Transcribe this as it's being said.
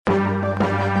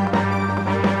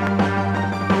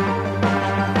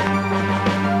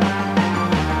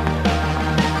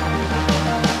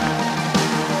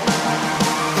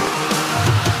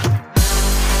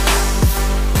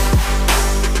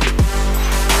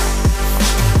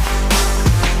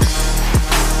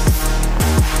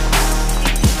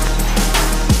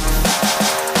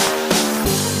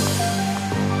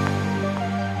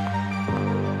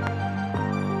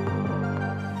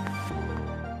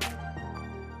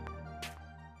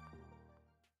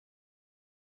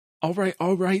All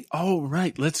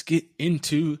right. Let's get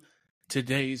into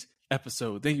today's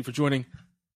episode. Thank you for joining.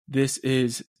 This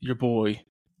is your boy.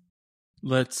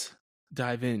 Let's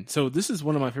dive in. So this is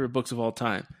one of my favorite books of all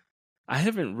time. I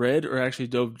haven't read or actually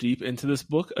dove deep into this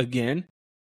book again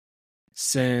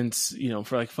since,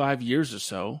 for like 5 years or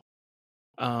so.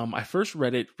 I first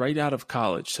read it right out of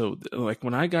college. So like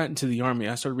when I got into the Army,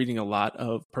 I started reading a lot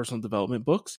of personal development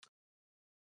books,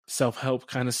 self-help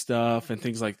kind of stuff and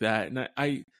things like that. And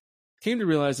I came to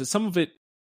realize that some of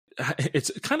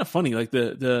it's kind of funny, like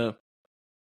the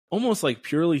almost like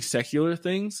purely secular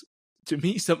things to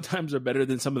me sometimes are better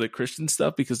than some of the Christian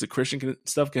stuff, because the Christian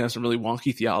stuff can have some really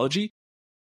wonky theology,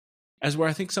 as where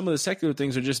I think some of the secular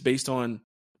things are just based on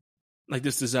like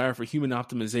this desire for human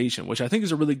optimization, which I think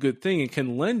is a really good thing and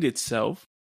can lend itself,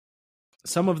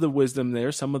 some of the wisdom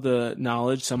there, some of the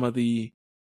knowledge, some of the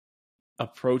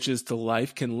approaches to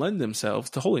life can lend themselves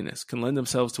to holiness, can lend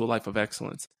themselves to a life of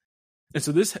excellence. And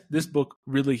so this book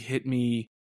really hit me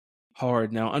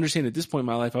hard. Now, understand at this point in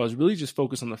my life, I was really just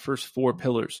focused on the first 4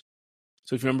 pillars.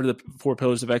 So if you remember the 4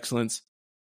 pillars of excellence,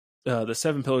 the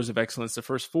 7 pillars of excellence, the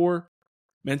first 4,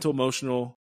 mental,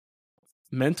 emotional,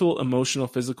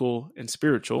 physical, and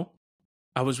spiritual,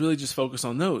 I was really just focused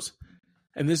on those.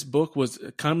 And this book was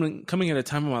coming at a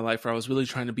time in my life where I was really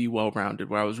trying to be well-rounded,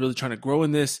 where I was really trying to grow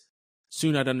in this.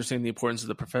 Soon I'd understand the importance of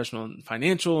the professional and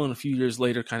financial, and a few years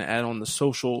later kind of add on the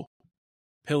social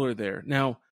pillar there.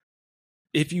 Now,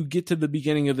 if you get to the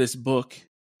beginning of this book,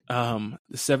 the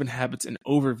 7 Habits and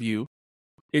Overview,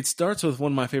 it starts with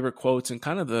one of my favorite quotes and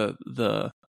kind of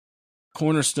the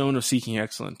cornerstone of seeking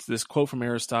excellence. This quote from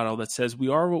Aristotle that says, "We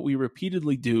are what we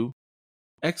repeatedly do.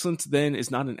 Excellence then is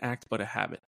not an act, but a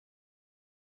habit."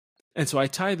 And so I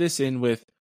tie this in with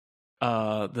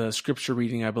the scripture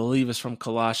reading, I believe is from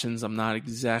Colossians. I'm not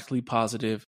exactly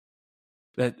positive.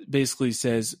 That basically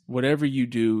says, whatever you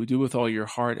do, do with all your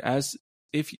heart as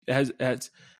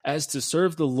to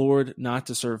serve the Lord, not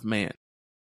to serve man.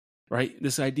 Right?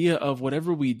 This idea of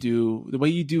whatever we do, the way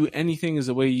you do anything is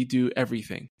the way you do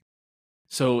everything.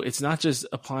 So it's not just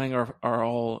applying our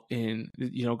all in,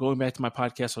 going back to my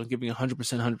podcast on giving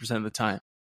 100% of the time.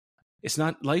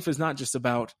 Life is not just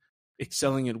about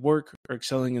excelling at work or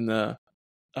excelling in the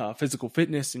physical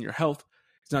fitness and your health.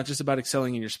 It's not just about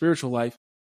excelling in your spiritual life.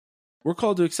 We're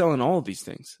called to excel in all of these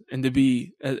things and to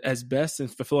be as best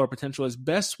and fulfill our potential as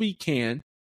best we can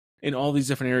in all these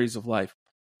different areas of life.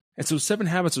 And so 7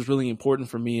 Habits was really important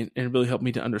for me and it really helped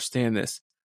me to understand this.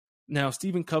 Now,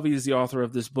 Stephen Covey is the author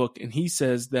of this book, and he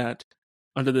says that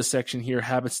under this section here,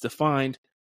 Habits Defined,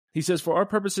 he says, "For our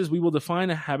purposes, we will define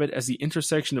a habit as the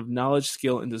intersection of knowledge,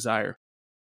 skill, and desire."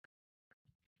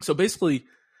 So basically,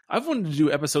 I've wanted to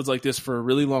do episodes like this for a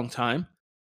really long time,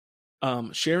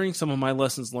 sharing some of my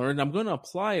lessons learned. I'm going to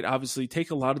apply it, obviously, take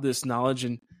a lot of this knowledge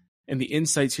and the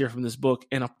insights here from this book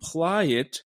and apply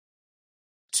it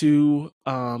to,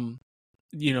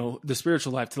 the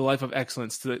spiritual life, to the life of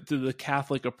excellence, to the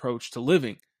Catholic approach to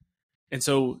living. And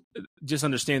so just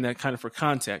understand that kind of for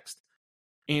context.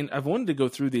 And I've wanted to go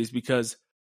through these because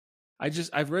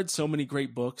I've read so many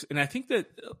great books. And I think that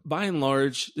by and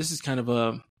large, this is kind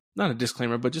of not a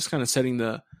disclaimer, but just kind of setting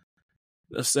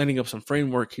up some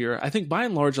framework here. I think by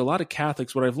and large, a lot of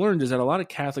Catholics, what I've learned is that a lot of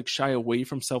Catholics shy away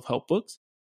from self-help books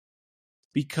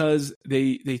because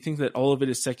they think that all of it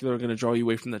is secular and going to draw you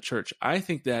away from the church. I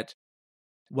think that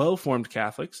well-formed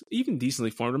Catholics, even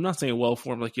decently formed, I'm not saying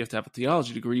well-formed like you have to have a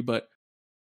theology degree, but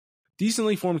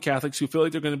decently formed Catholics who feel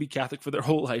like they're going to be Catholic for their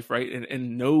whole life, right?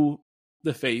 And know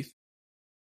the faith,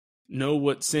 know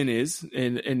what sin is,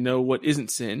 and know what isn't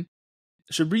sin,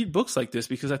 should read books like this,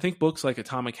 because I think books like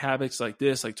Atomic Habits, like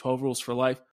this, like 12 Rules for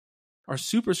Life, are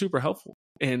super, super helpful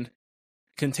and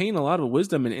contain a lot of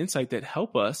wisdom and insight that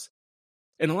help us.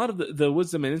 And a lot of the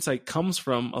wisdom and insight comes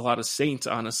from a lot of saints,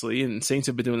 honestly, and saints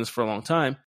have been doing this for a long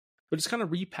time, but it's kind of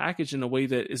repackaged in a way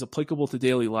that is applicable to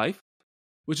daily life,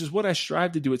 which is what I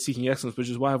strive to do at Seeking Excellence, which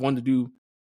is why I wanted to do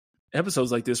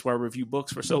episodes like this where I review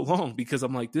books for so long, because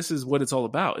I'm like, this is what it's all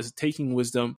about, is taking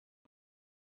wisdom,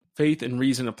 faith, and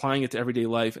reason, applying it to everyday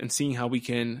life, and seeing how we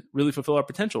can really fulfill our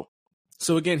potential.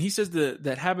 So again, he says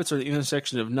that habits are the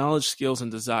intersection of knowledge, skills,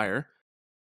 and desire.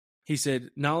 He said,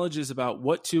 knowledge is about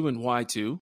what to and why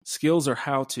to, skills are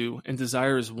how to, and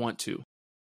desire is want to.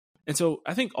 And so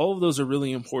I think all of those are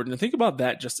really important. And think about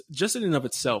that just in and of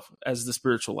itself as the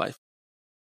spiritual life.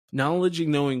 Knowledge,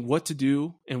 knowing what to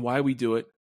do and why we do it.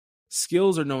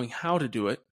 Skills are knowing how to do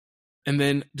it. And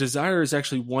then desire is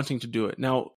actually wanting to do it.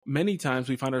 Now, many times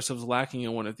we find ourselves lacking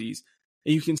in one of these.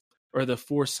 And or the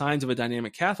 4 signs of a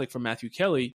dynamic Catholic from Matthew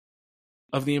Kelly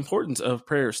of the importance of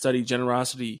prayer, study,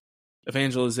 generosity,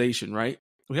 evangelization, right?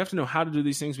 We have to know how to do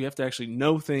these things. We have to actually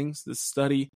know things, this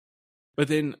study, but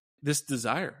then this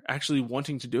desire, actually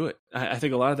wanting to do it. I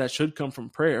think a lot of that should come from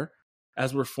prayer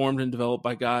as we're formed and developed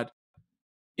by God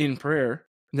in prayer.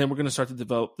 And then we're going to start to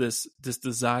develop this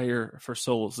desire for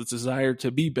souls, this desire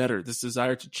to be better, this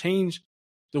desire to change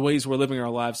the ways we're living our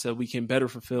lives so we can better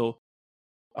fulfill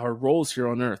our roles here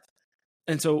on earth.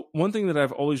 And so one thing that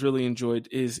I've always really enjoyed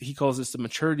is he calls this the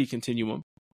maturity continuum.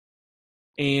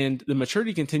 And the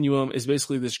maturity continuum is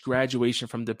basically this graduation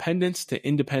from dependence to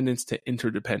independence to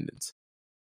interdependence.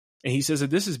 And he says that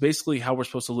this is basically how we're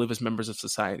supposed to live as members of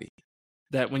society.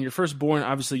 That when you're first born,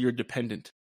 obviously you're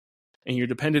dependent. And you're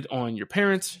dependent on your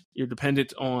parents. You're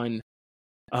dependent on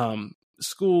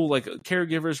school, like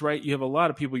caregivers, right? You have a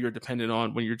lot of people you're dependent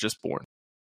on when you're just born.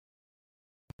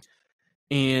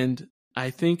 And I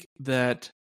think that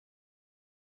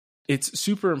it's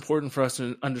super important for us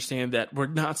to understand that we're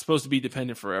not supposed to be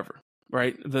dependent forever,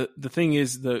 right? The thing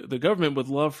is, the government would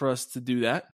love for us to do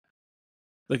that.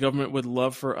 The government would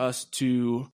love for us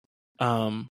to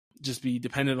just be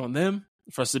dependent on them,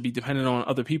 for us to be dependent on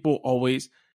other people always.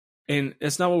 And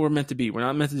it's not what we're meant to be. We're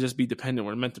not meant to just be dependent.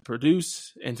 We're meant to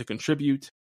produce and to contribute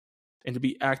and to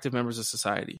be active members of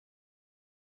society.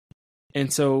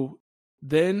 And so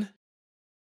then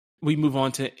we move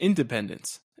on to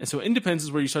independence. And so independence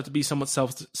is where you start to be somewhat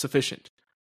self-sufficient,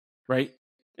 right?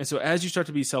 And so as you start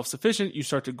to be self-sufficient, you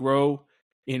start to grow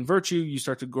in virtue. You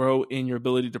start to grow in your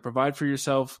ability to provide for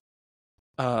yourself,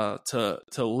 to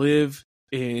live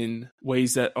in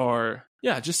ways that are,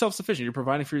 just self-sufficient. You're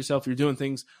providing for yourself. You're doing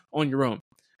things on your own.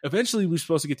 Eventually, we're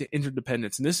supposed to get to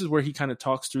interdependence. And this is where he kind of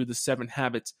talks through the 7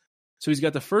 habits. So he's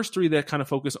got the first 3 that kind of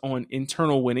focus on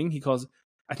internal winning.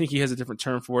 I think he has a different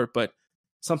term for it, but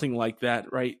something like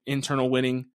that, right? Internal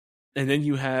winning. And then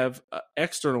you have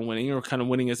external winning, or kind of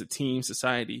winning as a team,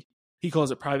 society. He calls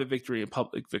it private victory and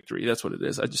public victory. That's what it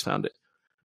is. I just found it.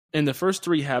 And the first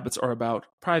 3 habits are about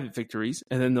private victories.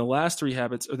 And then the last 3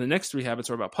 habits, or the next 3 habits,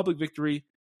 are about public victory.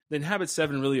 Then habit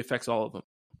 7 really affects all of them.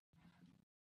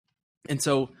 And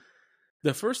so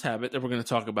the first habit that we're going to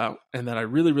talk about, and that I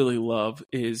really, really love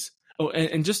is,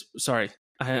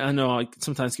 I know I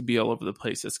sometimes can be all over the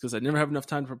place. It's because I never have enough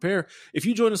time to prepare. If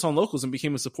you join us on Locals and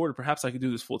became a supporter, perhaps I could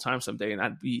do this full time someday, and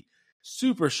I'd be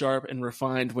super sharp and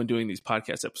refined when doing these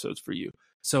podcast episodes for you.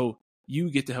 So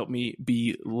you get to help me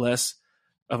be less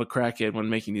of a crackhead when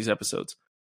making these episodes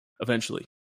eventually.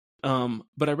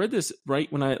 But I read this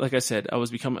right when I said, I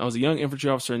was a young infantry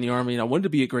officer in the Army, and I wanted to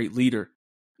be a great leader.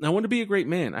 And I wanted to be a great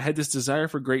man. I had this desire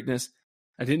for greatness.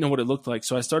 I didn't know what it looked like.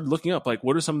 So I started looking up,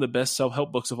 what are some of the best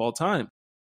self-help books of all time?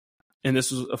 And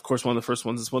this was, of course, one of the first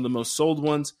ones. It's one of the most sold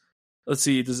ones. Let's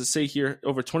see. Does it say here?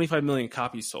 Over 25 million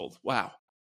copies sold. Wow.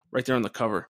 Right there on the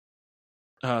cover.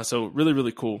 So really,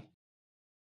 really cool.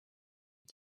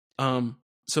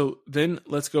 So then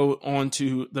let's go on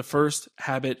to the first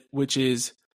habit, which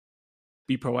is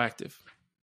be proactive.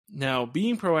 Now,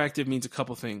 being proactive means a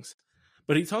couple things.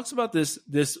 But he talks about this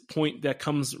point that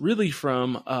comes really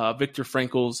from Viktor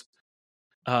Frankl's,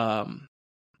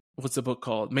 what's the book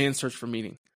called? Man's Search for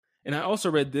Meaning. And I also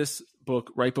read this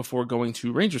book right before going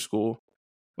to Ranger School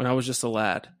when I was just a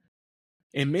lad.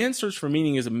 And Man's Search for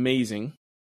Meaning is amazing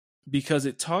because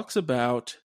it talks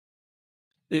about,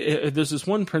 there's this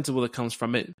one principle that comes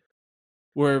from it,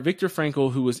 where Viktor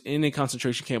Frankl, who was in a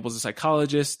concentration camp, was a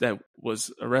psychologist that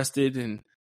was arrested and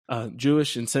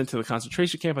Jewish and sent to the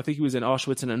concentration camp. I think he was in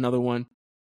Auschwitz and another one.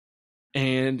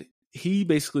 And he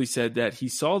basically said that he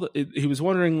saw he was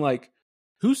wondering,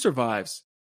 who survives?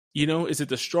 Is it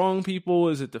the strong people?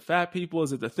 Is it the fat people?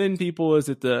 Is it the thin people? Is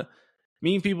it the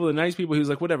mean people, the nice people? He was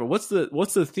like, whatever. What's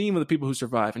the theme of the people who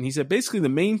survive? And he said basically the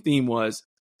main theme was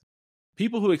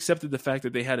people who accepted the fact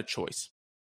that they had a choice.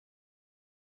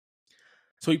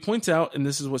 So he points out, and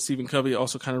this is what Stephen Covey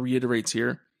also kind of reiterates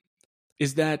here,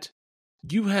 is that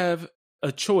you have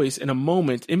a choice in a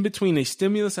moment in between a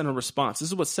stimulus and a response. This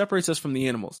is what separates us from the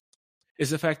animals, is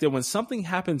the fact that when something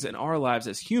happens in our lives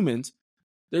as humans,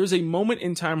 there is a moment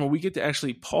in time where we get to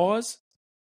actually pause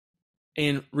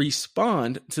and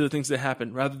respond to the things that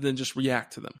happen rather than just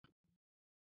react to them.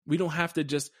 We don't have to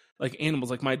just, like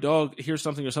animals, like my dog hears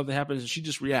something or something happens and she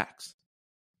just reacts.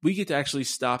 We get to actually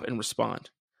stop and respond.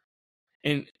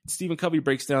 And Stephen Covey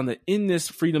breaks down that in this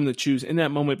freedom to choose, in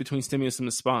that moment between stimulus and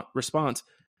response,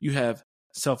 you have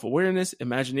self-awareness,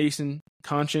 imagination,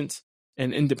 conscience,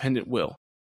 and independent will.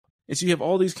 And so you have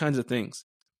all these kinds of things.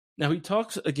 Now, he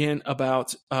talks again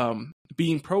about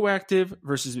being proactive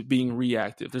versus being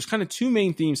reactive. There's kind of 2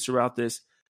 main themes throughout this,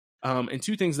 and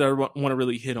 2 things that I want to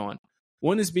really hit on.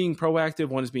 One is being proactive,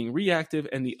 one is being reactive,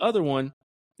 and the other one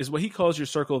is what he calls your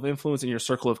circle of influence and your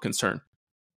circle of concern.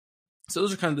 So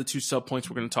those are kind of the two sub points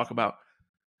we're going to talk about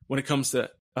when it comes to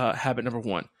habit number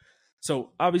one.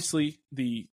 So obviously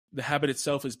the habit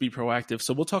itself is be proactive.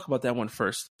 So we'll talk about that one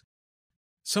first.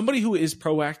 Somebody who is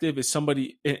proactive is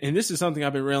somebody, and this is something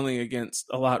I've been railing against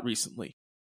a lot recently,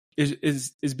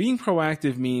 is being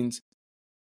proactive means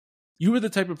you are the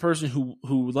type of person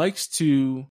who likes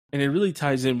to, and it really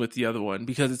ties in with the other one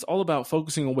because it's all about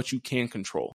focusing on what you can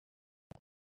control.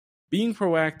 Being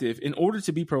proactive, in order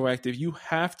to be proactive, you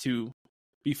have to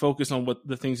be focused on what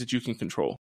the things that you can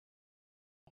control.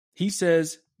 He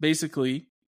says basically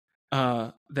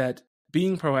that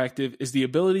being proactive is the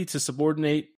ability to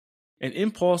subordinate an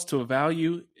impulse to a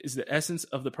value is the essence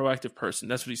of the proactive person.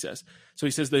 That's what he says. So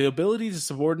he says the ability to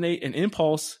subordinate an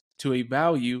impulse to a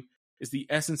value is the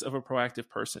essence of a proactive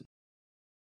person.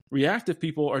 Reactive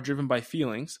people are driven by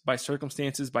feelings, by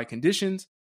circumstances, by conditions,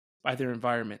 by their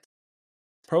environment.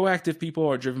 Proactive people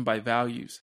are driven by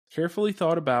values, carefully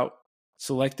thought about,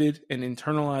 selected, and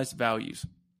internalized values.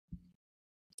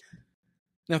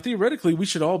 Now, theoretically, we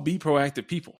should all be proactive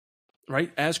people,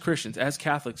 right? As Christians, as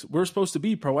Catholics, we're supposed to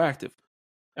be proactive.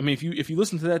 I mean, if you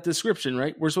listen to that description,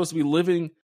 right, we're supposed to be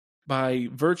living by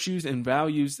virtues and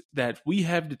values that we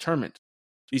have determined,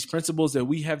 these principles that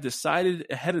we have decided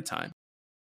ahead of time.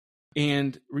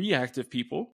 And reactive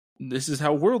people, this is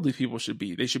how worldly people should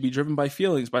be. They should be driven by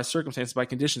feelings, by circumstances, by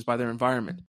conditions, by their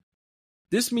environment.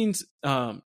 This means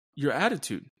your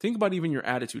attitude. Think about even your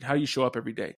attitude, how you show up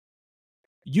every day.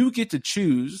 You get to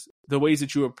choose the ways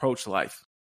that you approach life.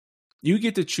 You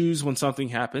get to choose when something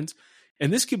happens.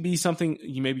 And this could be something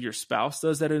maybe your spouse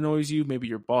does that annoys you. Maybe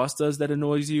your boss does that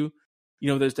annoys you. You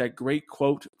know, there's that great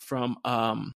quote from,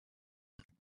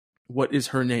 what is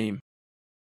her name?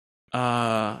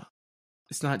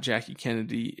 It's not Jackie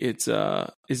Kennedy. It's,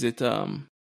 is it, not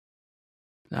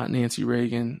Nancy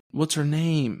Reagan? What's her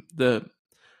name?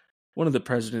 One of the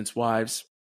president's wives,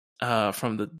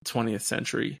 from the 20th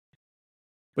century.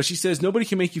 But she says, nobody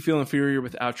can make you feel inferior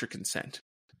without your consent,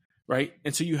 right?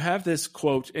 And so you have this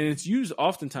quote, and it's used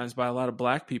oftentimes by a lot of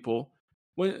Black people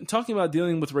when talking about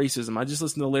dealing with racism. I just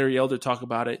listened to Larry Elder talk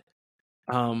about it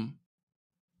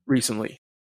recently.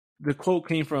 The quote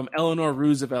came from Eleanor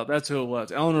Roosevelt. That's who it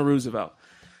was, Eleanor Roosevelt.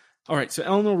 All right, so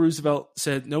Eleanor Roosevelt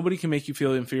said, nobody can make you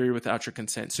feel inferior without your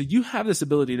consent. So you have this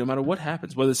ability, no matter what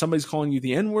happens, whether somebody's calling you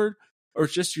the N-word or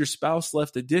it's just your spouse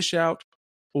left a dish out,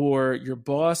 or your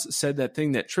boss said that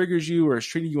thing that triggers you or is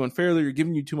treating you unfairly or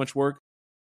giving you too much work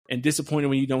and disappointed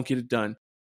when you don't get it done,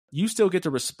 you still get to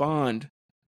respond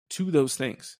to those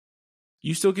things.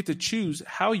 You still get to choose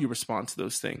how you respond to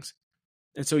those things.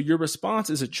 And so your response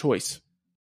is a choice.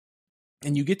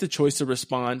 And you get the choice to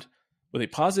respond with a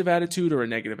positive attitude or a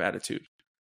negative attitude.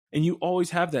 And you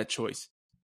always have that choice.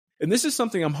 And this is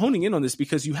something I'm honing in on this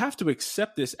because you have to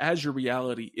accept this as your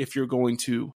reality if you're going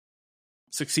to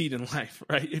succeed in life,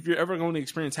 right? If you're ever going to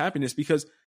experience happiness, because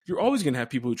you're always going to have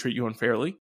people who treat you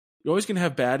unfairly. You're always going to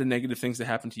have bad and negative things that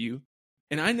happen to you.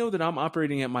 And I know that I'm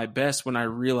operating at my best when I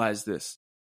realize this,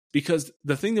 because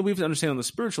the thing that we have to understand on the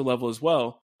spiritual level as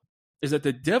well is that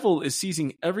the devil is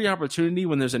seizing every opportunity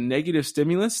when there's a negative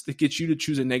stimulus that gets you to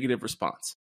choose a negative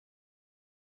response.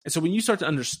 And so when you start to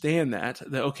understand that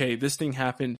okay, this thing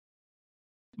happened,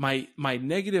 my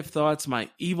negative thoughts, my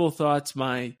evil thoughts,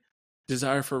 my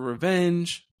desire for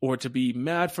revenge, or to be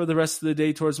mad for the rest of the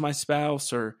day towards my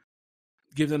spouse, or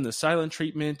give them the silent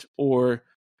treatment, or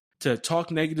to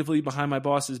talk negatively behind my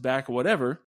boss's back, or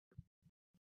whatever,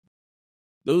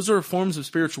 those are forms of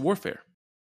spiritual warfare.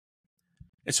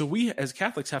 And so we as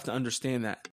Catholics have to understand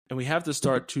that, and we have to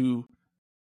start to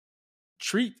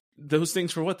treat those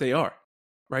things for what they are,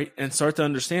 right? And start to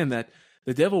understand that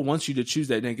the devil wants you to choose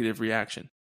that negative reaction,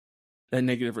 that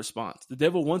negative response. The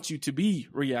devil wants you to be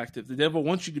reactive. The devil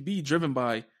wants you to be driven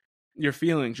by your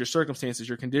feelings, your circumstances,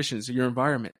 your conditions, your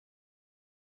environment.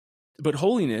 But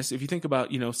holiness, if you think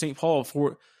about, St. Paul,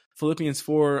 Philippians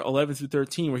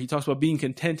 4:11-13, where he talks about being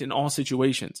content in all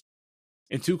situations.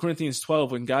 In 2 Corinthians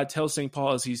 12, when God tells St.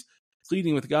 Paul as he's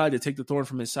pleading with God to take the thorn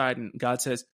from his side, and God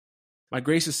says, my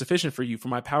grace is sufficient for you, for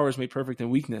my power is made perfect in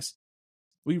weakness.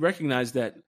 We recognize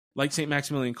that, like St.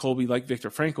 Maximilian Kolbe, like Viktor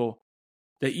Frankl,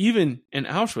 that even in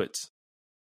Auschwitz,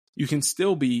 you can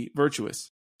still be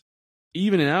virtuous.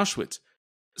 Even in Auschwitz,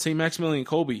 St. Maximilian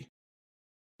Kolbe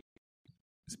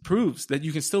proves that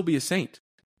you can still be a saint,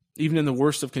 even in the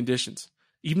worst of conditions,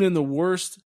 even in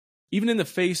the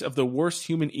face of the worst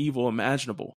human evil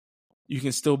imaginable, you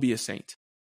can still be a saint.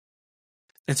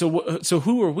 And so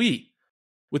who are we?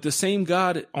 With the same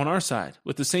God on our side,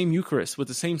 with the same Eucharist, with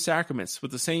the same sacraments,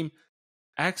 with the same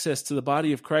access to the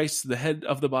body of Christ, the head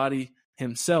of the body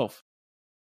himself.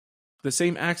 the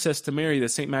same access to Mary that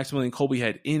St. Maximilian Kolbe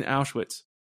had in Auschwitz.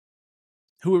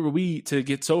 Who are we to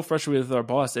get so frustrated with our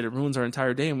boss that it ruins our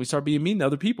entire day and we start being mean to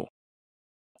other people?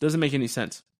 Doesn't make any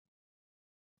sense.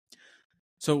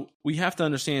 So we have to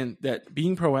understand that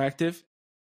being proactive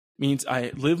means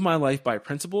I live my life by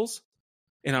principles,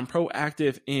 and I'm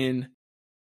proactive in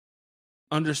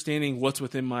understanding what's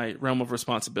within my realm of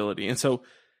responsibility. And so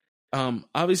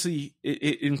obviously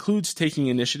it includes taking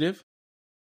initiative.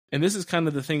 And this is kind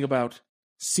of the thing about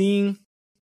seeing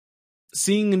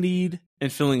a need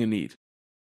and filling a need.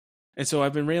 And so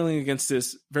I've been railing against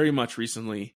this very much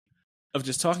recently, of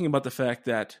just talking about the fact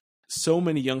that so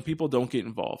many young people don't get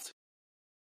involved.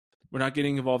 We're not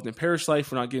getting involved in parish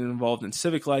life. We're not getting involved in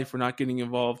civic life. We're not getting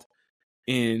involved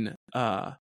in,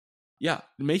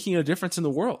 making a difference in the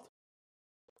world.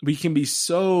 We can be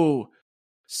so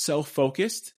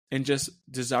self-focused and just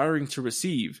desiring to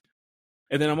receive.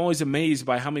 And then I'm always amazed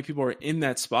by how many people are in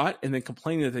that spot and then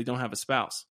complaining that they don't have a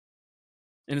spouse.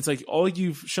 And it's like, all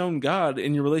you've shown God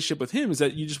in your relationship with him is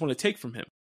that you just want to take from him.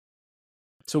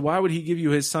 So why would he give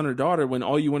you his son or daughter when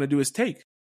all you want to do is take?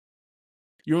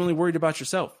 You're only worried about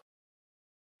yourself.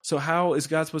 So how is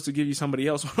God supposed to give you somebody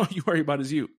else when all you worry about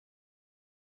is you?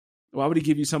 Why would he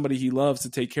give you somebody he loves to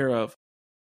take care of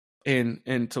and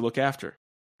to look after?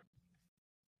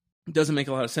 It doesn't make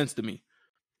a lot of sense to me.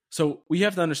 So we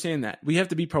have to understand that. We have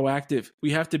to be proactive.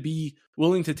 We have to be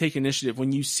willing to take initiative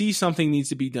when you see something needs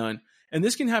to be done. And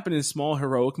this can happen in small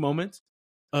heroic moments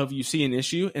of you see an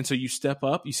issue, and so you step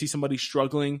up. You see somebody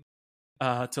struggling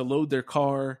to load their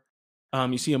car.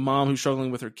 You see a mom who's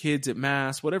struggling with her kids at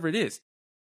mass, whatever it is.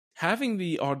 Having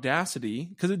the audacity,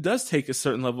 because it does take a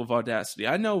certain level of audacity.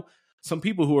 I know some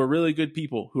people who are really good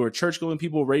people, who are church-going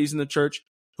people raised in the church,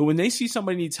 who when they see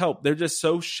somebody needs help, they're just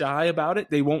so shy about it,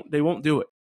 they won't do it.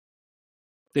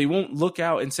 They won't look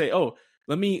out and say, oh,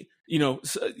 let me,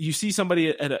 you see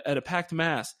somebody at a packed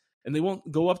mass, and they won't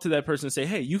go up to that person and say,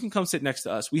 hey, you can come sit next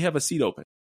to us. We have a seat open.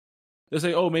 They'll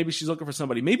say, oh, maybe she's looking for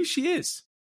somebody. Maybe she is.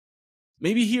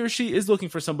 Maybe he or she is looking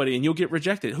for somebody and you'll get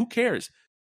rejected. Who cares?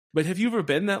 But have you ever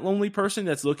been that lonely person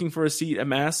that's looking for a seat at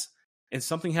mass and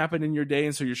something happened in your day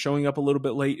and so you're showing up a little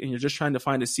bit late and you're just trying to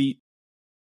find a seat?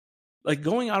 Like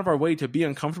going out of our way to be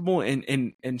uncomfortable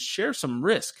and share some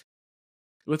risk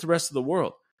with the rest of the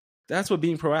world. That's what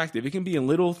being proactive. It can be in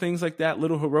little things like that,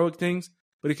 little heroic things,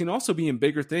 but it can also be in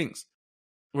bigger things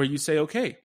where you say,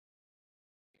 okay,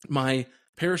 my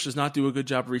parish does not do a good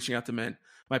job of reaching out to men.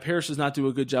 My parish does not do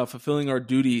a good job fulfilling our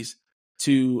duties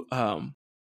to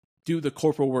do the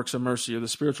corporal works of mercy or the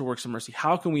spiritual works of mercy.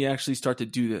 How can we actually start to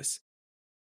do this?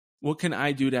 What can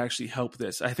I do to actually help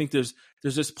this? I think there's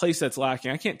this place that's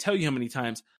lacking. I can't tell you how many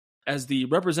times, as the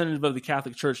representative of the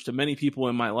Catholic Church to many people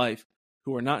in my life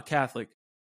who are not Catholic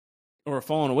or are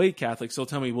fallen away Catholics, they'll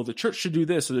tell me, well, the church should do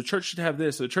this, or the church should have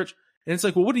this, or the church. And it's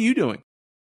like, well, what are you doing?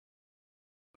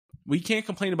 We can't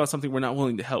complain about something we're not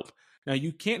willing to help. Now,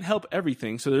 you can't help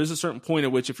everything. So there's a certain point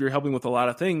at which if you're helping with a lot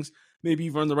of things, maybe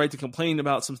you've earned the right to complain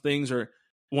about some things or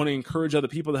want to encourage other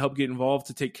people to help get involved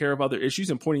to take care of other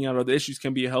issues, and pointing out other issues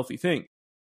can be a healthy thing.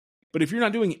 But if you're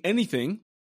not doing anything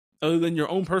other than your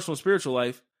own personal spiritual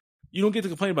life, you don't get to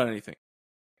complain about anything.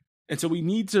 And so we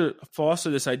need to foster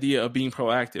this idea of being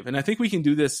proactive. And I think we can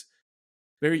do this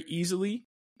very easily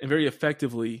and very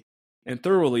effectively and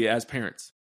thoroughly as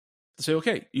parents. To say,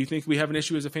 okay, you think we have an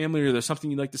issue as a family, or there's something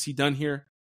you'd like to see done here?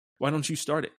 Why don't you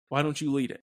start it? Why don't you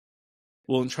lead it?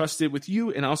 We'll entrust it with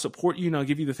you, and I'll support you, and I'll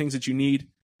give you the things that you need.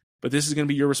 But this is going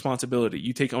to be your responsibility.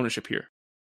 You take ownership here.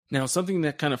 Now, something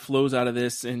that kind of flows out of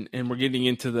this, and we're getting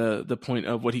into the point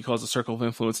of what he calls the circle of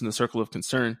influence and the circle of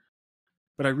concern.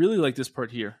 But I really like this part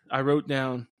here. I wrote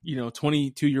down,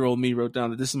 22-year-old me wrote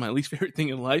down that this is my least favorite thing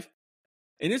in life.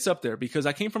 And it's up there because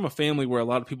I came from a family where a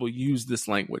lot of people use this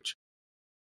language.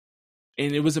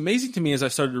 And it was amazing to me as I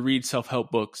started to read self-help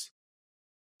books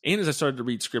and as I started to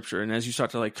read scripture, and as you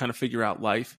start to kind of figure out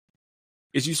life,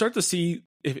 is you start to see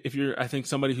if you're, I think,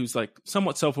 somebody who's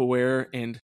somewhat self-aware.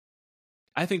 And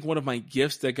I think one of my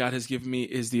gifts that God has given me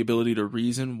is the ability to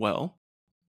reason well.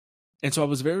 And so I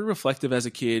was very reflective as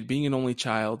a kid, being an only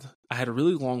child. I had a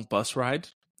really long bus ride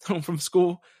home from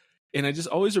school. And I just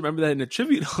always remember that and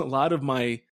attribute a lot of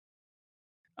my,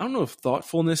 I don't know if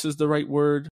thoughtfulness is the right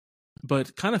word,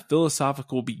 but kind of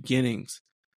philosophical beginnings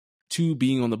to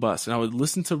being on the bus. And I would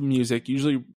listen to music,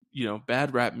 usually,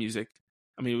 bad rap music.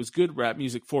 I mean, it was good rap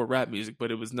music for rap music,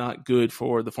 but it was not good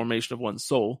for the formation of one's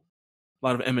soul. A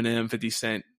lot of Eminem, 50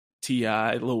 Cent,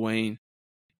 T.I., Lil Wayne.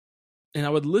 And I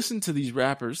would listen to these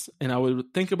rappers, and I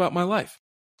would think about my life.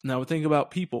 And I would think about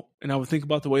people, and I would think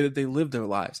about the way that they lived their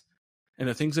lives, and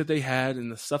the things that they had, and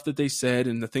the stuff that they said,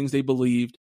 and the things they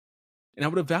believed. and I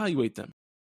would evaluate them.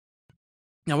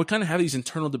 Now, I would kind of have these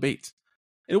internal debates.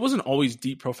 And it wasn't always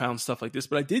deep, profound stuff like this,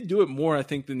 but I did do it more, I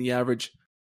think, than the average,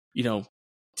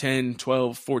 10,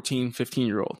 12, 14,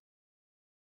 15-year-old.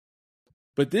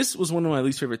 But this was one of my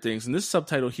least favorite things. And this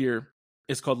subtitle here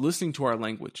is called Listening to Our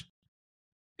Language.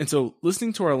 And so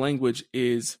listening to our language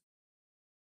is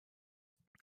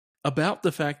about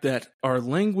the fact that our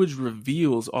language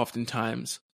reveals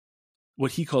oftentimes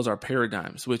what he calls our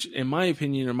paradigms, which in my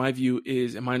opinion or my view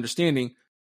is, in my understanding,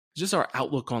 just our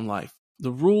outlook on life,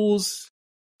 the rules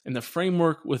and the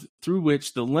framework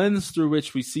the lens through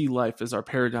which we see life as our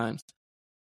paradigms.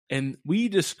 And we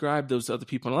describe those to other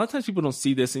people. And a lot of times people don't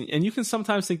see this, and you can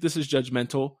sometimes think this is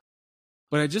judgmental,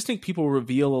 but I just think people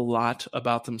reveal a lot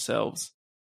about themselves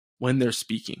when they're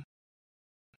speaking.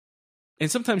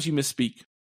 And sometimes you misspeak,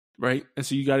 right? And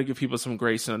so you got to give people some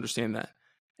grace and understand that.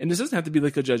 And this doesn't have to be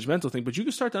like a judgmental thing, but you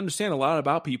can start to understand a lot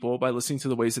about people by listening to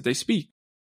the ways that they speak.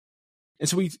 And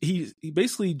so he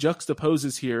basically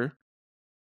juxtaposes here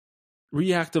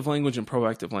reactive language and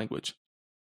proactive language.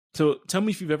 So tell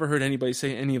me if you've ever heard anybody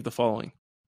say any of the following.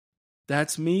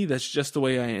 That's me. That's just the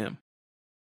way I am.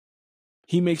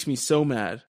 He makes me so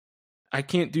mad. I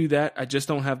can't do that. I just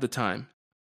don't have the time.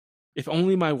 If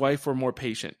only my wife were more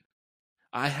patient.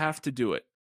 I have to do it.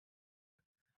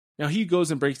 Now he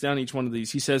goes and breaks down each one of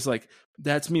these. He says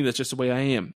that's me. That's just the way I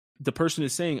am. The person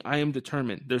is saying, I am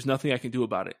determined. There's nothing I can do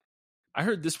about it. I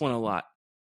heard this one a lot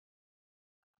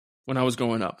when I was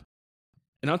growing up.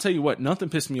 And I'll tell you what, nothing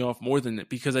pissed me off more than it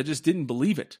because I just didn't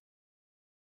believe it.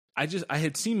 I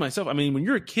had seen myself. I mean, when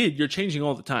you're a kid, you're changing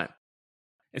all the time.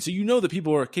 And so that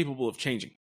people are capable of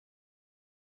changing.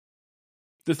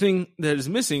 The thing that is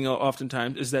missing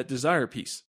oftentimes is that desire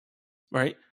piece,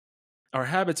 right? Our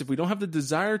habits, if we don't have the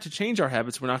desire to change our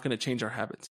habits, we're not going to change our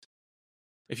habits.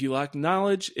 If you lack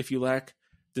knowledge, if you lack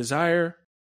desire,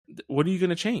 what are you going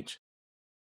to change?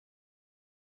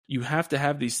 You have to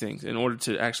have these things in order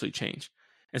to actually change.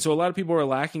 And so a lot of people are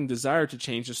lacking desire to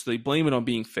change, and so they blame it on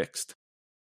being fixed.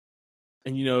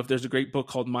 And if there's a great book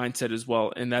called Mindset as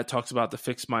well, and that talks about the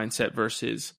fixed mindset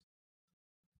versus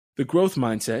the growth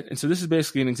mindset. And so this is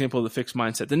basically an example of the fixed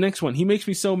mindset. The next one, he makes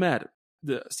me so mad.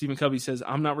 Stephen Covey says,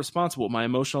 I'm not responsible. My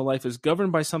emotional life is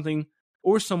governed by something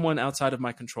or someone outside of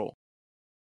my control.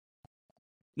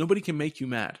 Nobody can make you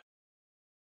mad.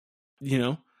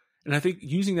 And I think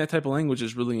using that type of language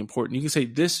is really important. You can say,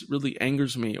 this really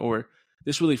angers me, or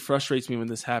this really frustrates me when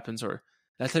this happens, or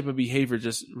that type of behavior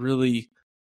just really,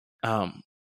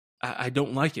 I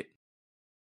don't like it.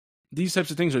 These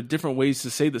types of things are different ways to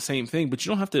say the same thing, but you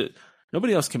don't have to,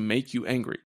 nobody else can make you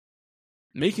angry.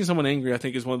 Making someone angry, I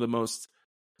think, is one of the most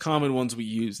common ones we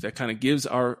use that kind of gives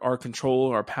our control,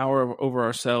 our power over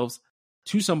ourselves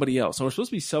to somebody else. And we're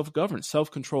supposed to be self-governed,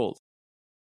 self-controlled.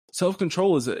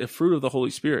 Self-control is a fruit of the Holy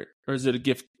Spirit. Or is it a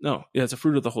gift? No, it's a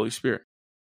fruit of the Holy Spirit.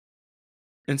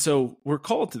 And so we're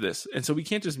called to this. And so we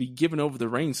can't just be giving over the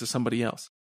reins to somebody else.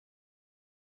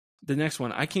 The next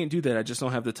one, I can't do that. I just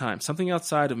don't have the time. Something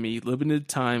outside of me, limited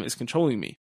time, is controlling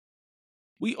me.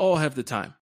 We all have the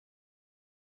time.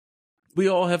 We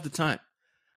all have the time.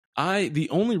 The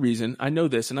only reason I know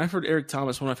this, and I've heard Eric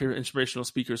Thomas, one of my favorite inspirational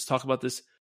speakers, talk about this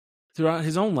throughout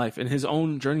his own life and his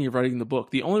own journey of writing the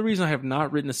book. The only reason I have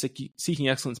not written a Seeking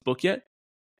Excellence book yet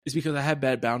is because I have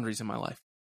bad boundaries in my life.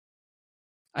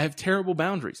 I have terrible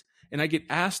boundaries, and I get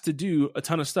asked to do a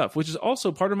ton of stuff, which is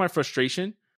also part of my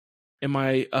frustration and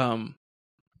my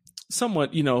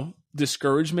somewhat,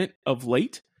 discouragement of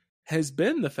late has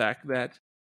been the fact that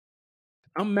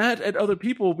I'm mad at other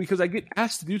people because I get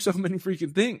asked to do so many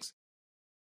freaking things.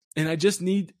 And I just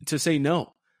need to say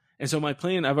no. And so my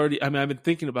plan, I've been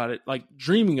thinking about it, like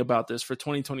dreaming about this for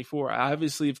 2024. I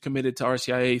obviously have committed to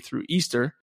RCIA through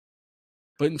Easter,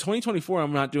 but in 2024,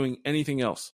 I'm not doing anything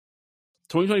else.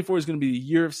 2024 is going to be the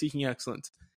year of Seeking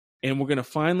Excellence. And I'm going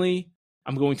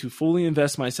to fully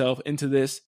invest myself into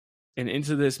this and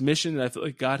into this mission that I feel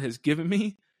like God has given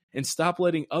me, and stop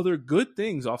letting other good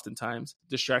things oftentimes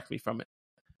distract me from it.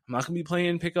 I'm not going to be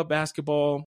playing pickup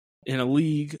basketball in a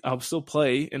league. I'll still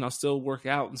play and I'll still work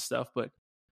out and stuff, but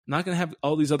I'm not going to have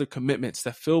all these other commitments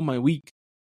that fill my week,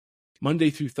 Monday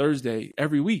through Thursday,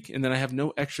 every week. And then I have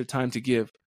no extra time to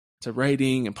give to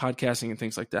writing and podcasting and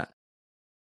things like that.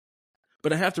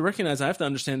 But I have to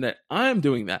understand that I'm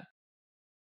doing that.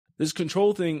 This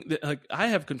control thing, I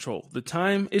have control. The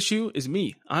time issue is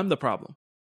me. I'm the problem.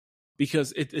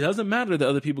 Because it doesn't matter that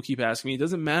other people keep asking me. It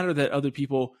doesn't matter that other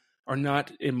people are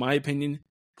not, in my opinion,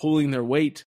 pulling their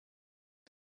weight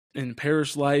in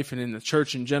parish life and in the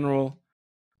church in general.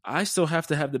 I still have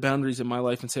to have the boundaries in my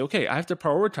life and say, okay, I have to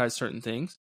prioritize certain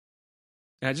things,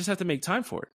 and I just have to make time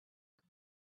for it.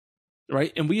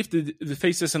 right? And we have to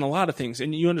face this in a lot of things.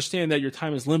 And you understand that your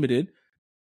time is limited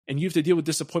and you have to deal with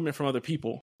disappointment from other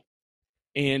people.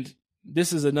 And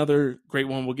this is another great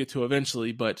one we'll get to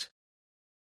eventually, but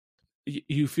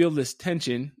you feel this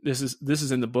tension. This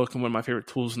is in the book, and one of my favorite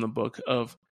tools in the book,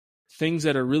 of things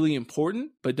that are really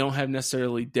important but don't have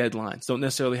necessarily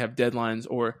deadlines,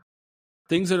 or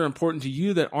things that are important to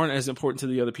you that aren't as important to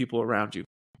the other people around you.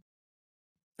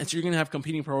 And so you're going to have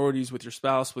competing priorities with your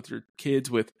spouse, with your kids,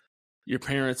 with your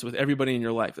parents, with everybody in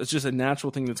your life. It's just a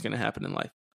natural thing that's going to happen in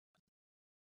life.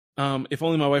 If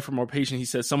only my wife were more patient, he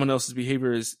says, someone else's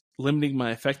behavior is limiting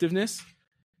my effectiveness.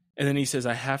 And then he says,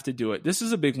 I have to do it. This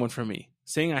is a big one for me,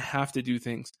 saying I have to do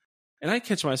things. And I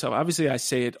catch myself, obviously I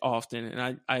say it often,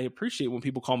 and I appreciate when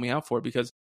people call me out for it,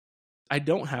 because I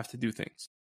don't have to do things.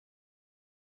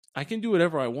 I can do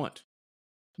whatever I want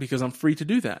because I'm free to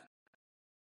do that.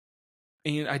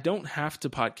 And I don't have to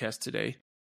podcast today.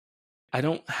 I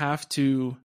don't have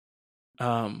to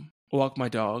walk my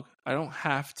dog. I don't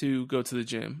have to go to the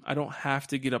gym. I don't have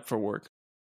to get up for work.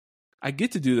 I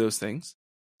get to do those things,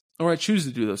 or I choose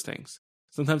to do those things.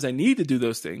 Sometimes I need to do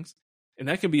those things, and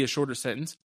that can be a shorter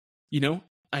sentence.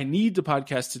 I need to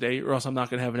podcast today, or else I'm not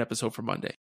going to have an episode for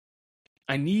Monday.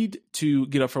 I need to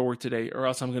get up for work today, or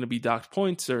else I'm going to be docked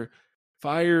points or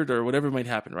fired or whatever might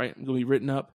happen, right? I'm going to be written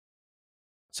up.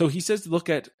 So he says to look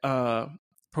at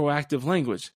proactive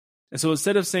language. And so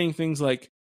instead of saying things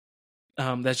like,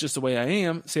 that's just the way I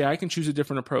am, say I can choose a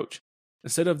different approach.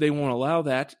 Instead of they won't allow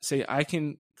that, say I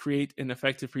can create an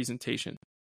effective presentation.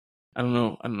 I don't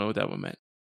know what that one meant.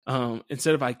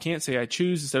 Instead of I can't, say I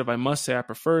choose. Instead of I must, say I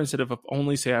prefer. Instead of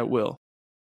only, say I will.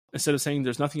 Instead of saying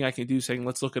there's nothing I can do, saying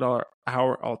let's look at our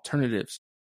alternatives.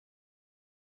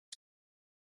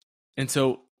 And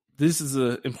so this is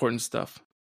important stuff.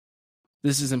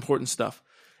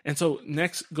 And so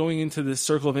next, going into this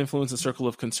circle of influence and circle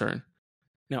of concern.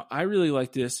 Now, I really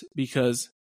like this because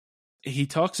he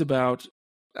talks about,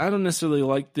 I don't necessarily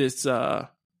like this, I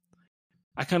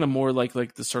kind of more like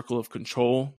the circle of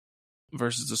control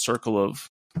versus the circle of,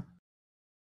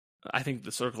 I think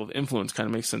the circle of influence kind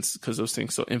of makes sense because those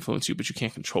things still influence you, but you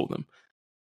can't control them.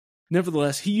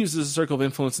 Nevertheless, he uses the circle of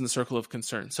influence and the circle of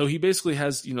concern. So he basically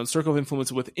has, the circle of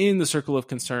influence within the circle of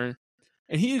concern.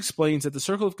 And he explains that the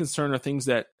circle of concern are things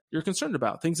that you're concerned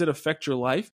about, things that affect your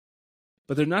life,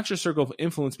 but they're not your circle of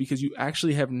influence because you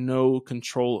actually have no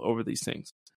control over these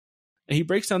things. And he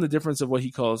breaks down the difference of what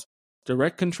he calls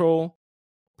direct control,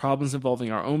 problems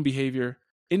involving our own behavior,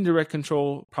 indirect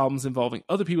control, problems involving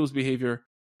other people's behavior,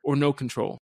 or no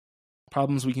control,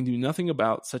 problems we can do nothing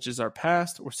about, such as our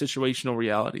past or situational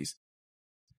realities.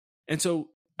 And so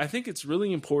I think it's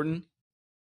really important.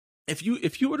 If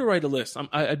you were to write a list,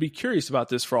 I'd be curious about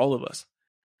this for all of us.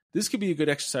 This could be a good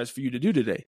exercise for you to do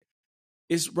today,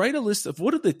 is write a list of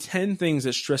what are the 10 things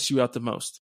that stress you out the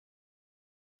most.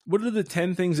 What are the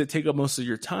 10 things that take up most of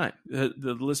your time?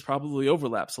 The list probably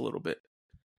overlaps a little bit.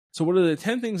 So what are the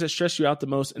 10 things that stress you out the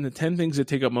most and the 10 things that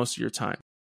take up most of your time?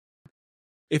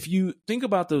 If you think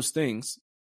about those things,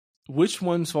 which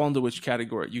ones fall into which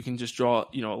category? You can just draw,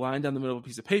 a line down the middle of a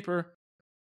piece of paper,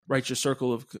 write your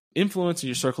circle of influence and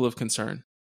your circle of concern.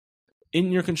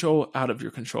 In your control, out of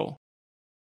your control.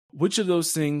 Which of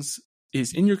those things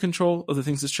is in your control of the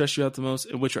things that stress you out the most,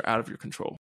 and which are out of your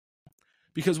control?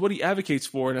 Because what he advocates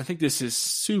for, and I think this is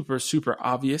super, super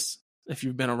obvious if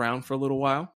you've been around for a little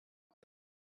while,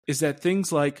 is that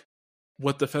things like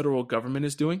what the federal government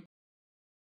is doing,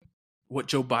 what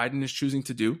Joe Biden is choosing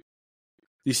to do,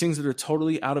 these things that are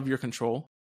totally out of your control,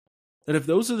 that if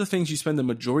those are the things you spend the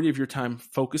majority of your time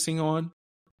focusing on,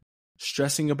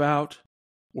 stressing about,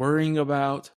 worrying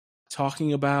about,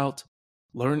 talking about,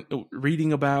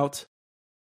 reading about,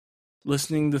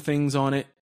 listening to things on it,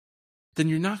 then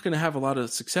you're not going to have a lot of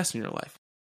success in your life.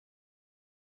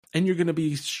 And you're going to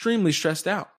be extremely stressed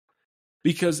out.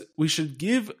 Because we should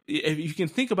give, if you can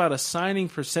think about assigning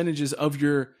percentages of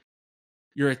your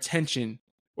attention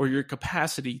or your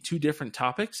capacity to different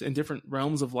topics and different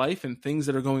realms of life and things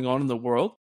that are going on in the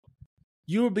world,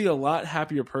 you will be a lot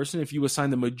happier person if you assign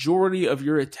the majority of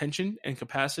your attention and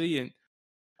capacity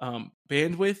and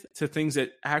bandwidth to things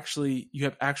that actually you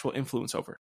have actual influence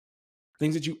over,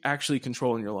 things that you actually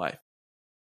control in your life.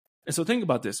 And so think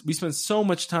about this. We spend so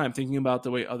much time thinking about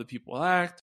the way other people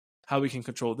act, how we can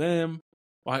control them,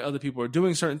 why other people are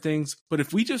doing certain things. But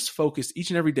if we just focus each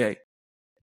and every day,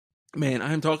 man,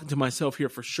 I'm talking to myself here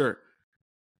for sure.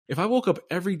 If I woke up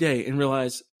every day and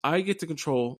realized I get to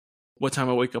control what time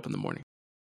I wake up in the morning,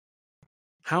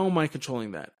 how am I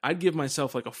controlling that? I'd give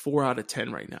myself like a 4 out of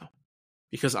 10 right now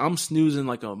because I'm snoozing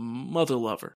like a mother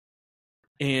lover.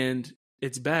 And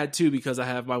it's bad too because I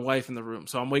have my wife in the room.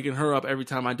 So I'm waking her up every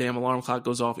time my damn alarm clock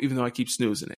goes off, even though I keep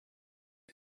snoozing it.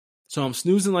 So I'm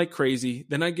snoozing like crazy.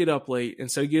 Then I get up late.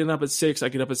 Instead of getting up at 6, I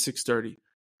get up at 6:30,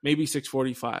 maybe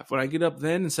 6:45. When I get up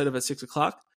then, instead of at 6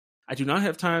 o'clock, I do not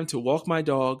have time to walk my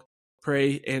dog,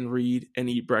 pray, and read and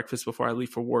eat breakfast before I leave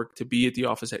for work to be at the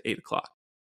office at 8 o'clock.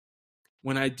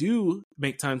 When I do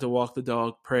make time to walk the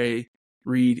dog, pray,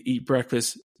 read, eat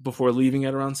breakfast before leaving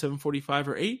at around 7:45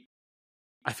 or 8,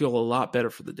 I feel a lot better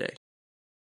for the day.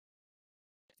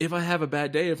 If I have a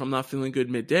bad day, if I'm not feeling good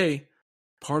midday,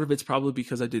 part of it's probably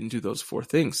because I didn't do those 4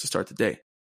 things to start the day.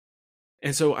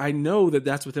 And so I know that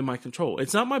that's within my control.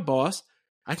 It's not my boss.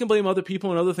 I can blame other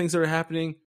people and other things that are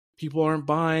happening. People aren't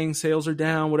buying, sales are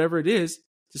down, whatever it is,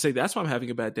 to say that's why I'm having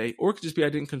a bad day. Or it could just be I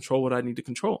didn't control what I need to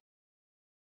control.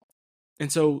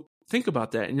 And so think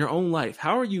about that in your own life.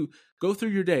 How are you go through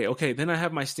your day? Okay, then I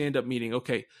have my stand-up meeting.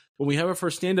 Okay, when we have our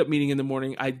first stand-up meeting in the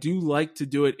morning, I do like to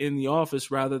do it in the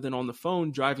office rather than on the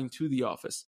phone driving to the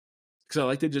office. Because I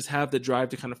like to just have the drive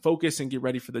to kind of focus and get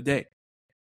ready for the day.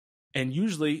 And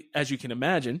usually, as you can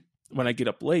imagine, when I get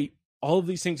up late, all of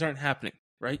these things aren't happening,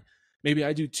 right? Maybe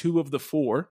I do 2 of the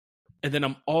 4, and then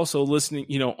I'm also listening,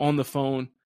 on the phone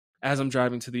as I'm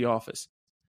driving to the office.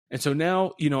 And so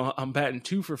now, I'm batting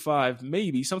 2 for 5,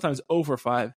 maybe sometimes 0 for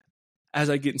 5 as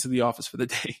I get into the office for the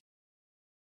day.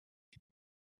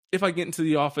 If I get into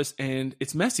the office and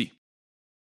it's messy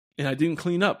and I didn't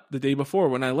clean up the day before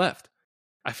when I left,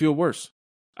 I feel worse.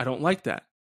 I don't like that.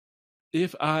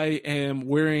 If I am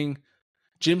wearing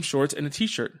gym shorts and a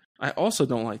t-shirt, I also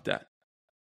don't like that.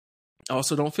 I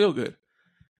also don't feel good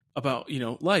about,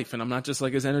 life, and I'm not just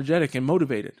like as energetic and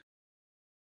motivated.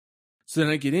 So then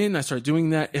I get in, I start doing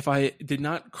that. If I did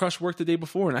not crush work the day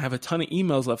before and I have a ton of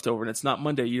emails left over and it's not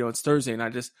Monday, it's Thursday and I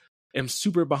just am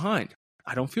super behind,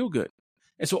 I don't feel good.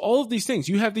 And so all of these things,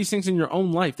 you have these things in your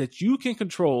own life that you can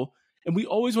control, and we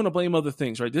always want to blame other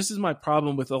things, right? This is my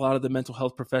problem with a lot of the mental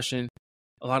health profession.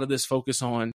 A lot of this focus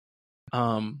on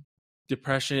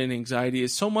depression and anxiety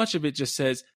is so much of it just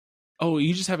says, oh,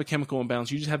 you just have a chemical imbalance.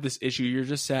 You just have this issue. You're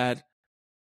just sad.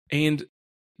 And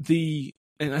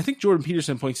I think Jordan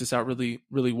Peterson points this out really,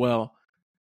 really well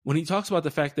when he talks about the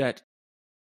fact that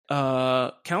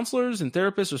counselors and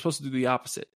therapists are supposed to do the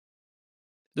opposite.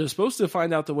 They're supposed to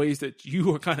find out the ways that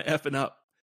you are kind of effing up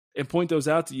and point those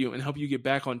out to you and help you get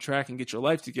back on track and get your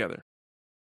life together.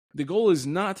 The goal is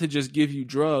not to just give you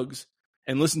drugs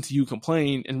and listen to you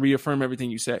complain and reaffirm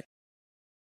everything you say.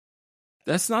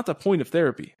 That's not the point of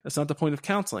therapy. That's not the point of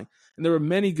counseling. And there are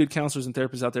many good counselors and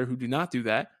therapists out there who do not do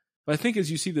that. But I think as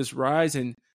you see this rise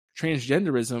in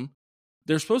transgenderism,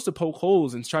 they're supposed to poke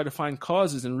holes and try to find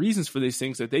causes and reasons for these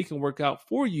things that they can work out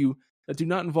for you that do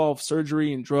not involve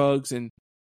surgery and drugs and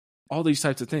all these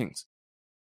types of things.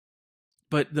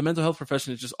 But the mental health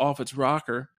profession is just off its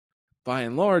rocker by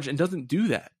and large and doesn't do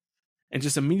that and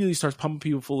just immediately starts pumping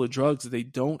people full of drugs that they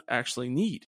don't actually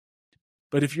need.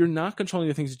 But if you're not controlling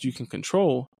the things that you can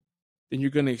control, then you're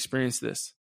going to experience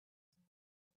this.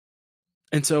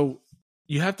 And so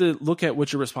you have to look at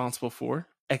what you're responsible for,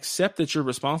 accept that you're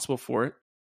responsible for it,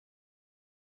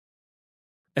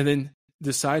 and then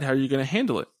decide how you're going to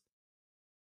handle it.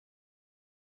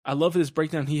 I love this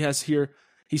breakdown he has here.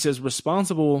 He says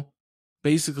responsible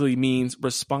basically means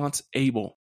response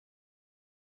able.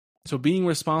 So being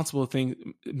responsible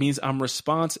means I'm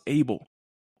response able.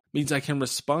 Means I can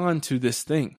respond to this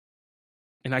thing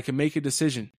and I can make a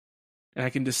decision and I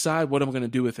can decide what I'm going to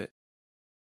do with it.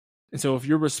 And so if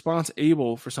you're response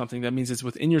able for something, that means it's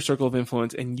within your circle of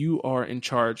influence and you are in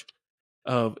charge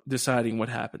of deciding what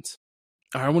happens.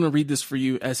 All right, I want to read this for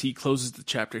you as he closes the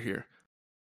chapter here.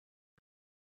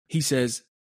 He says,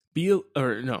 I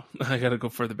got to go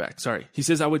further back. Sorry. He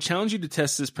says, I would challenge you to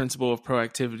test this principle of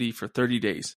proactivity for 30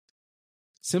 days.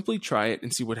 Simply try it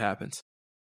and see what happens.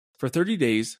 For 30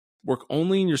 days, work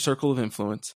only in your circle of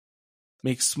influence.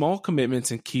 Make small commitments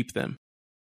and keep them.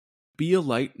 Be a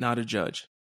light, not a judge.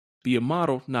 Be a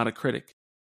model, not a critic.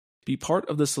 Be part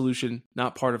of the solution,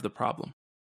 not part of the problem.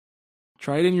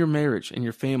 Try it in your marriage, in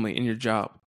your family, in your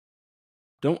job.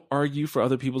 Don't argue for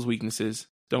other people's weaknesses.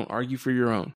 Don't argue for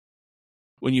your own.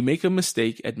 When you make a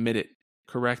mistake, admit it,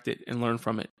 correct it, and learn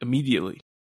from it immediately.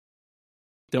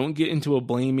 Don't get into a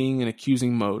blaming and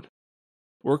accusing mode.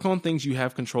 Work on things you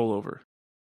have control over.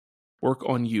 Work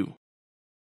on you.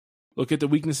 Look at the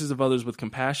weaknesses of others with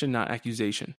compassion, not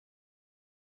accusation.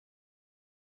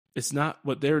 It's not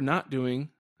what they're not doing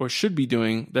or should be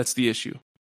doing that's the issue.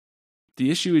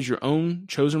 The issue is your own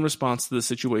chosen response to the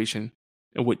situation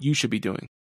and what you should be doing.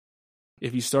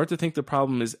 If you start to think the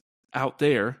problem is out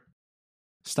there,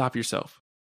 stop yourself.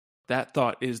 That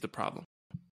thought is the problem.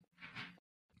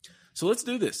 So let's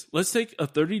do this. Let's take a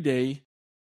 30-day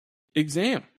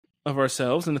exam of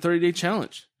ourselves and a 30-day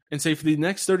challenge and say for the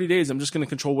next 30 days, I'm just going to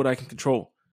control what I can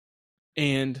control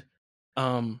and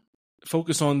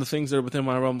focus on the things that are within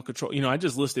my realm of control. I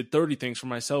just listed 30 things for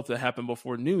myself that happened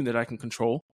before noon that I can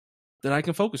control, that I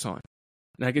can focus on.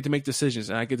 And I get to make decisions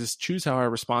and I get to choose how I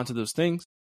respond to those things.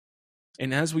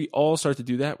 And as we all start to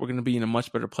do that, we're going to be in a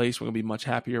much better place. We're going to be much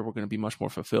happier. We're going to be much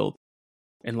more fulfilled.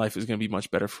 And life is going to be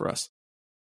much better for us.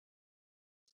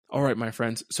 All right, my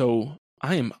friends. So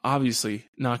I am obviously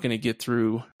not going to get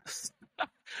through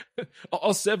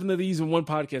all 7 of these in one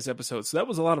podcast episode. So that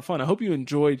was a lot of fun. I hope you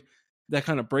enjoyed that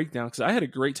kind of breakdown because I had a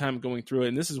great time going through it.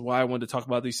 And this is why I wanted to talk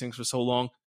about these things for so long.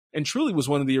 And truly was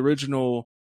one of the original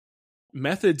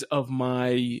methods of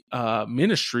my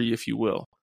ministry, if you will.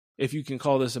 If you can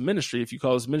call this a ministry, if you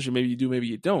call this a ministry, maybe you do, maybe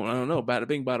you don't. I don't know. Bada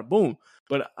bing, bada boom.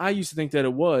 But I used to think that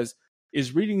it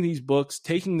is reading these books,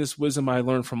 taking this wisdom I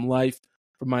learned from life,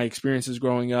 from my experiences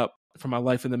growing up, from my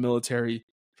life in the military,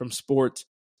 from sports,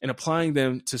 and applying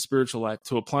them to spiritual life,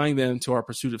 to applying them to our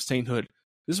pursuit of sainthood.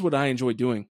 This is what I enjoy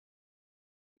doing.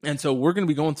 And so we're going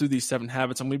to be going through these 7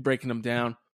 habits. I'm going to be breaking them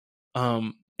down.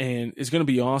 And it's going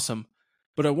to be awesome.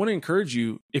 But I want to encourage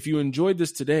you, if you enjoyed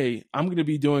this today, I'm going to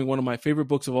be doing one of my favorite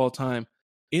books of all time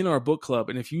in our book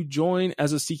club. And if you join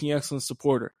as a Seeking Excellence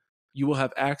supporter, you will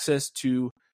have access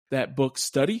to that book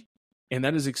study. And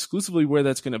that is exclusively where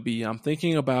that's going to be. I'm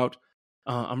thinking about,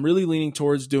 I'm really leaning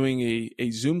towards doing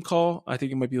a Zoom call. I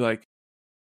think it might be like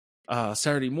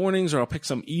Saturday mornings, or I'll pick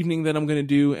some evening that I'm going to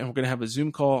do. And we're going to have a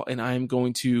Zoom call. And I'm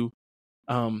going to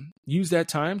use that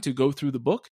time to go through the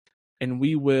book. And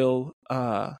we will...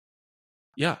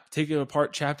 take it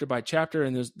apart chapter by chapter,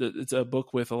 and it's a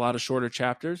book with a lot of shorter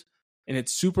chapters, and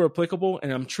it's super applicable.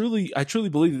 And I truly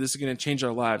believe that this is going to change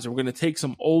our lives. And we're going to take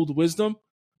some old wisdom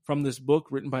from this book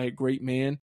written by a great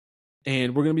man,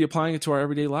 and we're going to be applying it to our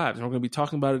everyday lives. And we're going to be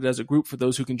talking about it as a group for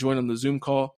those who can join on the Zoom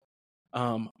call.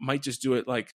 Might just do it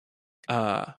like,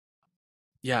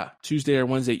 Tuesday or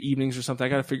Wednesday evenings or something. I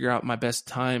got to figure out my best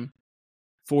time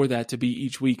for that to be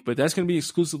each week, but that's going to be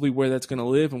exclusively where that's going to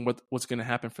live and what's going to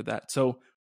happen for that. So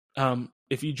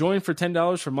if you join for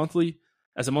 $10 for monthly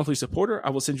as a monthly supporter, I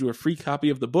will send you a free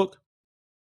copy of the book,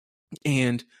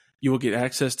 and you will get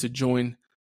access to join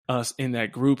us in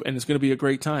that group. And it's going to be a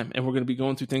great time. And we're going to be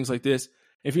going through things like this.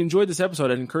 If you enjoyed this episode,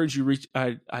 I'd encourage you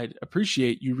I'd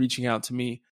appreciate you reaching out to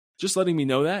me, just letting me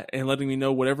know that and letting me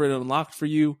know whatever it unlocked for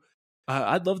you.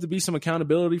 I'd love to be some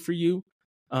accountability for you.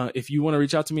 If you want to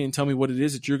reach out to me and tell me what it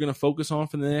is that you're going to focus on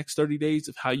for the next 30 days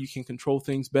of how you can control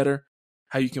things better,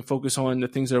 how you can focus on the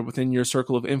things that are within your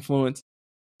circle of influence,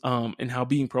 and how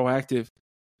being proactive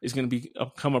is going to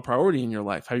become a priority in your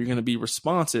life, how you're going to be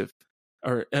responsive,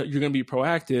 or you're going to be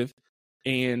proactive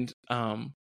and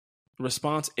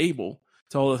response able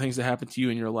to all the things that happen to you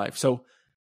in your life. So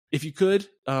if you could,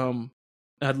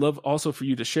 I'd love also for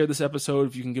you to share this episode.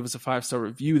 If you can give us a 5-star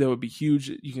review, that would be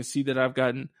huge. You can see that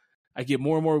I get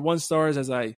more and more 1 stars as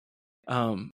I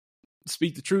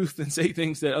speak the truth and say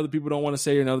things that other people don't want to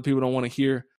say and other people don't want to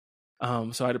hear.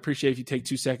 So I'd appreciate if you take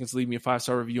 2 seconds, leave me a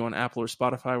 5-star review on Apple or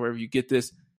Spotify, wherever you get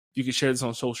this. You can share this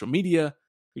on social media.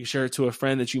 You can share it to a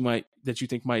friend that you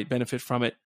think might benefit from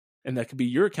it. And that could be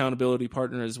your accountability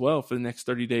partner as well for the next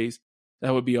 30 days.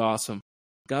 That would be awesome.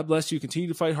 God bless you. Continue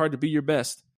to fight hard to be your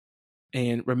best.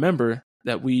 And remember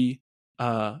that we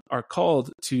are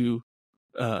called to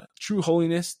true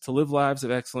holiness, to live lives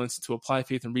of excellence, to apply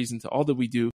faith and reason to all that we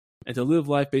do, and to live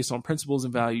life based on principles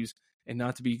and values, and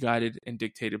not to be guided and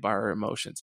dictated by our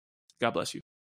emotions. God bless you.